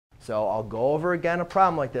So I'll go over again a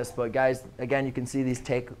problem like this, but guys, again, you can see these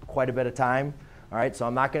take quite a bit of time. All right, so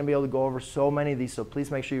I'm not going to be able to go over so many of these, so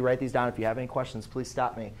please make sure you write these down. If you have any questions, please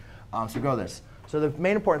stop me. So go this. So the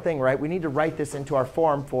main important thing, right, we need to write this into our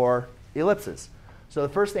form for ellipses. So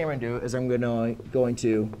the first thing I'm going to do is I'm going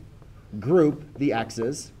to group the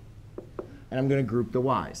x's, and I'm going to group the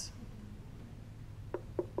y's.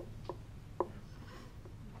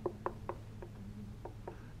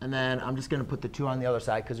 And then I'm just going to put the 2 on the other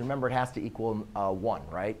side, because remember, it has to equal 1,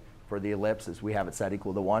 right? For the ellipse, as we have it set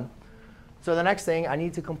equal to 1. So the next thing, I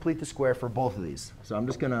need to complete the square for both of these. So I'm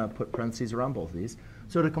just going to put parentheses around both of these.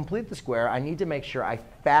 So to complete the square, I need to make sure I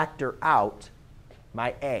factor out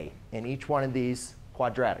my a in each one of these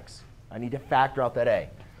quadratics. I need to factor out that a.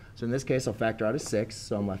 So in this case, I'll factor out a 6.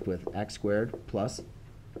 So I'm left with x squared plus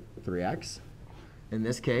 3x. In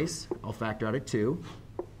this case, I'll factor out a 2,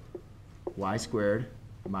 y squared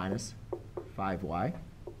minus 5y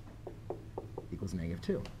equals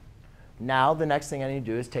 -2. Now the next thing I need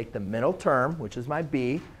to do is take the middle term, which is my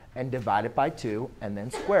b, and divide it by 2, and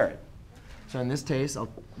then square it. So in this case, I'll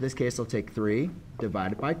take 3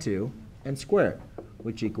 divided by 2 and square it,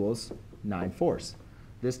 which equals 9/4.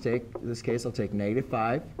 This case, I'll take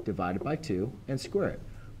 -5 divided by 2 and square it,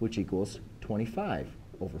 which equals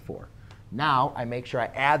 25/4. Now I make sure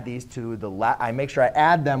I add these to the left. I make sure I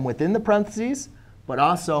add them within the parentheses, but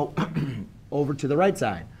also over to the right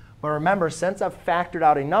side. But remember, since I've factored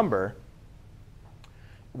out a number,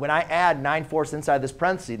 when I add 9/4 inside this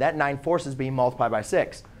parenthesis, that 9/4 is being multiplied by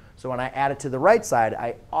 6. So when I add it to the right side,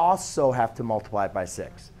 I also have to multiply it by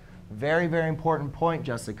 6. Very, very important point,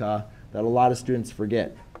 Jessica, that a lot of students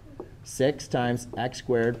forget. 6 times x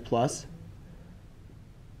squared plus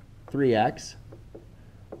 3x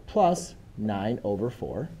plus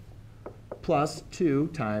 9/4 plus 2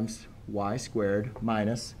 times y squared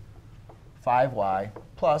minus 5y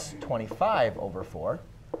plus 25/4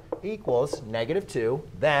 equals -2.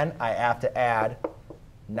 Then I have to add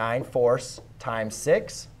 9/4 times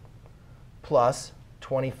 6 plus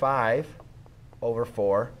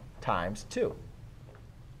 25/4 times 2.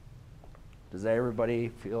 Does everybody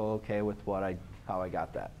feel OK with how I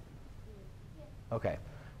got that? OK.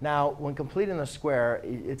 Now, when completing the square,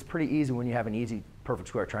 it's pretty easy when you have an easy perfect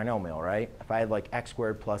square trinomial, right? If I had like x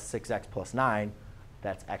squared plus 6x plus 9,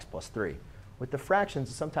 that's x plus 3. With the fractions,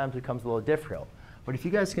 sometimes it becomes a little difficult. But if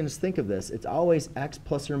you guys can just think of this, it's always x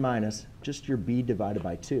plus or minus just your b divided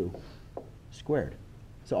by 2 squared.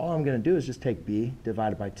 So all I'm going to do is just take b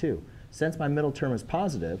divided by 2. Since my middle term is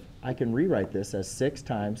positive, I can rewrite this as 6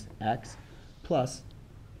 times x plus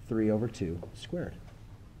 3/2 squared.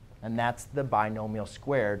 And that's the binomial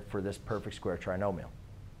squared for this perfect square trinomial.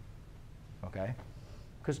 OK?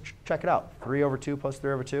 Because check it out. 3/2 plus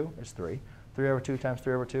 3/2 is 3. 3/2 times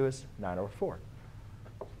 3/2 is 9/4.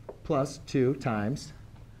 Plus 2 times,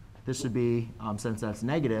 this would be, since that's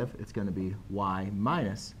negative, it's going to be y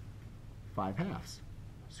minus 5/2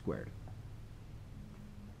 squared.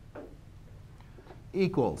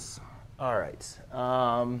 Equals. All right.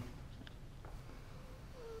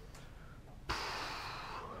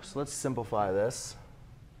 So let's simplify this.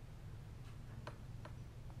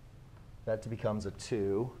 That becomes a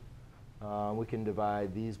 2. We can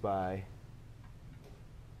divide these by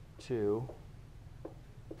 2.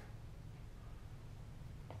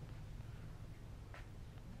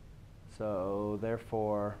 So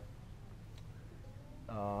therefore,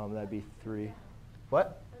 that'd be 3.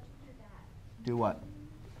 What? Do what?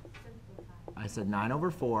 I said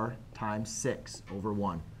 9/4 times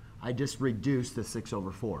 6/1. I just reduced the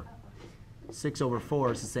 6/4.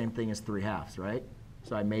 6/4 is the same thing as 3/2, right?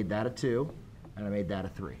 So I made that a 2, and I made that a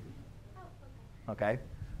 3. OK?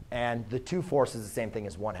 And the 2/4 is the same thing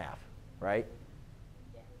as 1/2, right?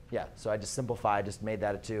 Yeah, so I just simplified, just made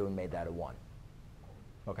that a 2 and made that a 1.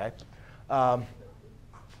 OK?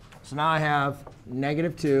 So now I have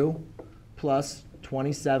 -2 plus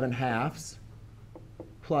 27/2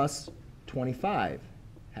 plus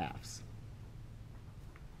 25/2.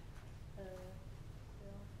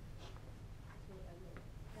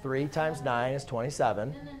 3 times 9 is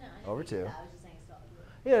 27 over 2.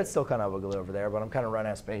 Yeah, it's still kind of ugly over there, but I'm kind of running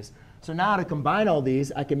out of space. So now to combine all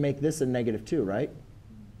these, I can make this a -2, right?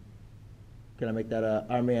 Can I make that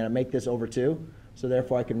I make this over 2. So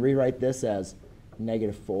therefore, I can rewrite this as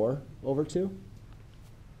 -4/2.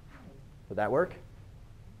 Would that work?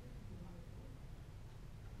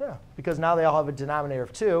 Yeah, because now they all have a denominator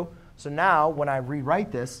of 2. So now when I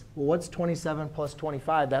rewrite this, well, what's 27 plus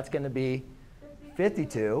 25? That's going to be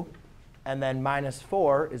 52. And then minus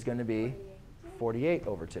 4 is going to be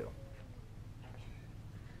 48/2.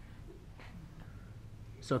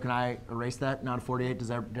 So can I erase that now to 48? Did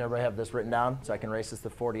everybody have this written down? So I can erase this to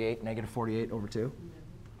 48, negative 48 over 2?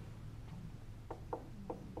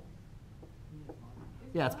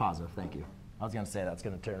 Yeah, it's positive. Thank you. I was going to say that's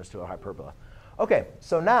going to turn us to a hyperbola. OK,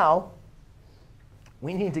 so now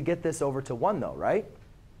we need to get this over to 1, though, right?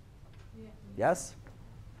 Yeah. Yes?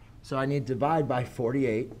 So I need to divide by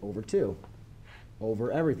 48 over 2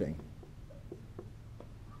 over everything.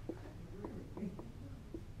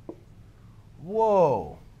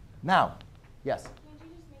 Whoa. Now, yes? Can't you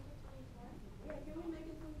just make it 24? Yeah, can we make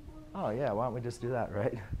it 24? Oh, yeah. Why don't we just do that,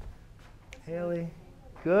 right? Haley.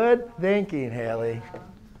 Good thinking, Haley.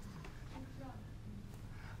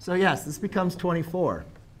 So, yes, this becomes 24.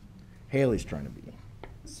 Haley's trying to be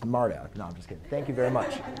smart aleck. No, I'm just kidding. Thank you very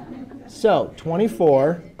much. So,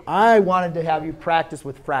 24. I wanted to have you practice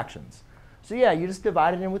with fractions. So, yeah, you just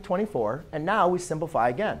divide it in with 24. And now we simplify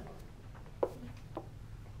again.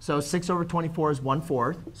 So 6 over 24 is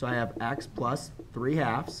 1/4. So I have x plus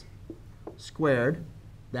 3/2 squared.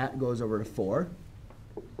 That goes over to 4.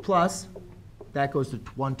 Plus, that goes to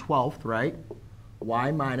 1/12, right? Y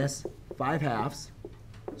minus 5/2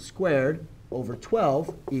 squared over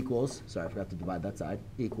 12 equals, sorry, I forgot to divide that side,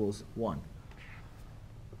 equals 1.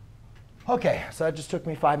 OK, so that just took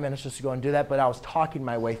me 5 minutes just to go and do that. But I was talking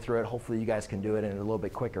my way through it. Hopefully, you guys can do it in a little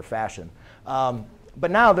bit quicker fashion. But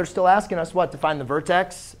now they're still asking us what? To find the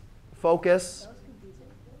vertex, focus.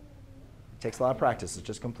 It takes a lot of practice. It's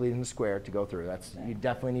just completing the square to go through. You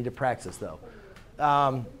definitely need to practice, though.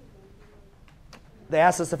 They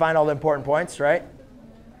asked us to find all the important points, right?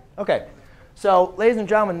 OK. So ladies and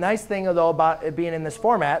gentlemen, the nice thing, though, about it being in this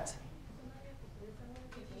format.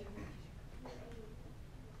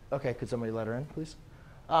 OK, could somebody let her in, please?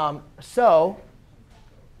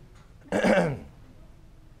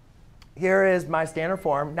 Here is my standard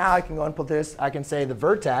form. Now I can go and put this. I can say the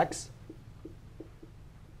vertex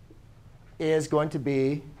is going to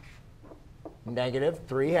be negative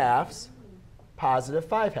 3/2, positive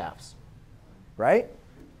 5/2, right?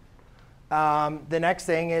 The next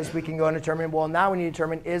thing is we can go and determine, well, now we need to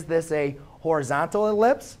determine, is this a horizontal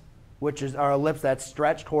ellipse, which is our ellipse that's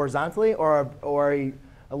stretched horizontally, or a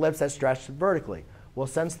ellipse that's stretched vertically? Well,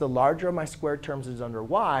 since the larger of my squared terms is under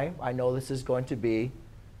y, I know this is going to be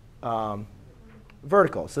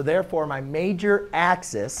vertical. So therefore, my major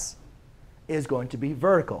axis is going to be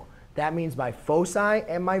vertical. That means my foci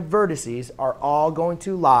and my vertices are all going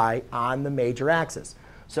to lie on the major axis.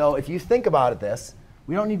 So if you think about this,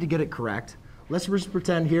 we don't need to get it correct. Let's just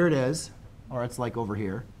pretend here it is, or it's like over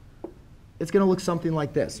here. It's going to look something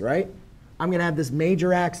like this, right? I'm going to have this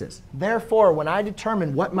major axis. Therefore, when I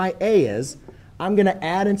determine what my A is, I'm going to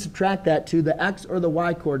add and subtract that to the x or the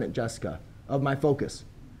y coordinate, Jessica, of my focus.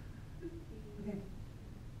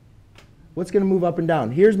 What's going to move up and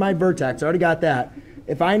down? Here's my vertex. I already got that.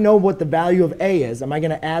 If I know what the value of A is, am I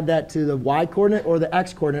going to add that to the y coordinate or the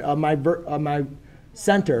x coordinate of my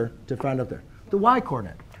center to find out there? The y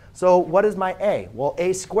coordinate. So what is my A? Well,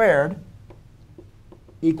 A squared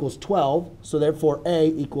equals 12. So therefore, A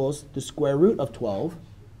equals the square root of 12,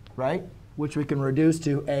 right? Which we can reduce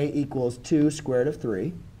to A equals 2 squared of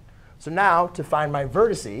 3. So now, to find my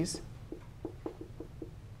vertices,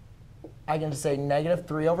 I can just say negative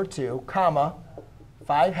 3 over 2, comma,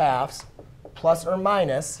 5/2 plus or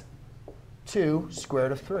minus 2 square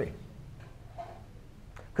root of 3.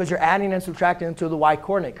 Because you're adding and subtracting into the y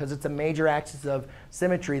coordinate, because it's a major axis of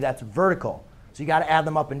symmetry that's vertical. So you got to add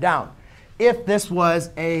them up and down. If this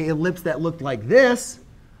was an ellipse that looked like this,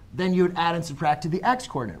 then you would add and subtract to the x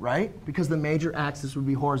coordinate, right? Because the major axis would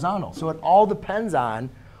be horizontal. So it all depends on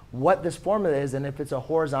what this formula is and if it's a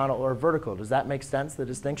horizontal or a vertical. Does that make sense, the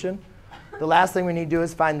distinction? The last thing we need to do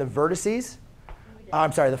is find the vertices.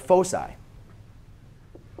 The foci.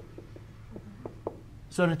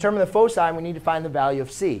 So to determine the foci, we need to find the value of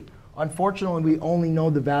C. Unfortunately, we only know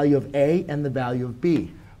the value of A and the value of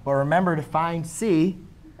B. But remember, to find C,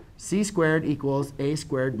 C squared equals A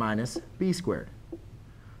squared minus B squared.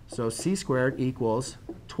 So C squared equals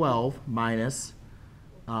 12 minus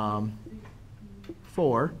 4.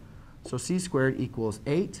 So C squared equals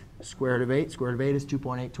 8. Square root of 8. Square root of 8 is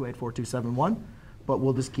 2.828427, but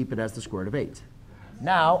we'll just keep it as the square root of 8.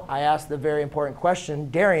 Now, I asked the very important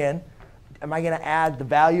question, Darian, am I going to add the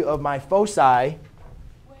value of my foci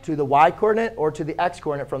to the y coordinate or to the x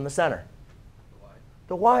coordinate from the center?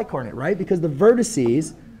 The y coordinate, right? Because the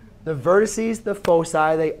vertices, the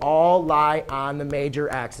foci, they all lie on the major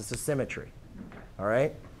axis of symmetry. All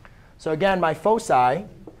right? So again, my foci,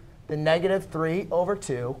 the negative 3 over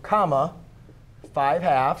 2, comma,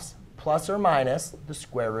 5/2 plus or minus the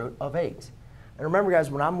square root of 8. And remember, guys,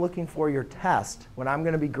 when I'm looking for your test, when I'm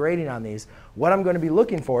going to be grading on these, what I'm going to be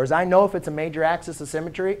looking for is I know if it's a major axis of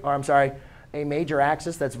symmetry, or I'm sorry, a major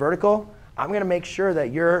axis that's vertical, I'm going to make sure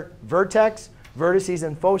that your vertex, vertices,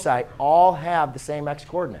 and foci all have the same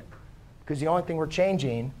x-coordinate. Because the only thing we're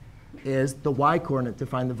changing is the y-coordinate to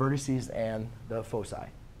find the vertices and the foci.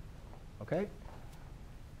 OK?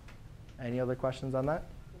 Any other questions on that?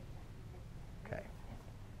 OK.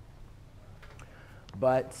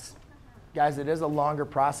 But, guys, it is a longer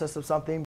process of something.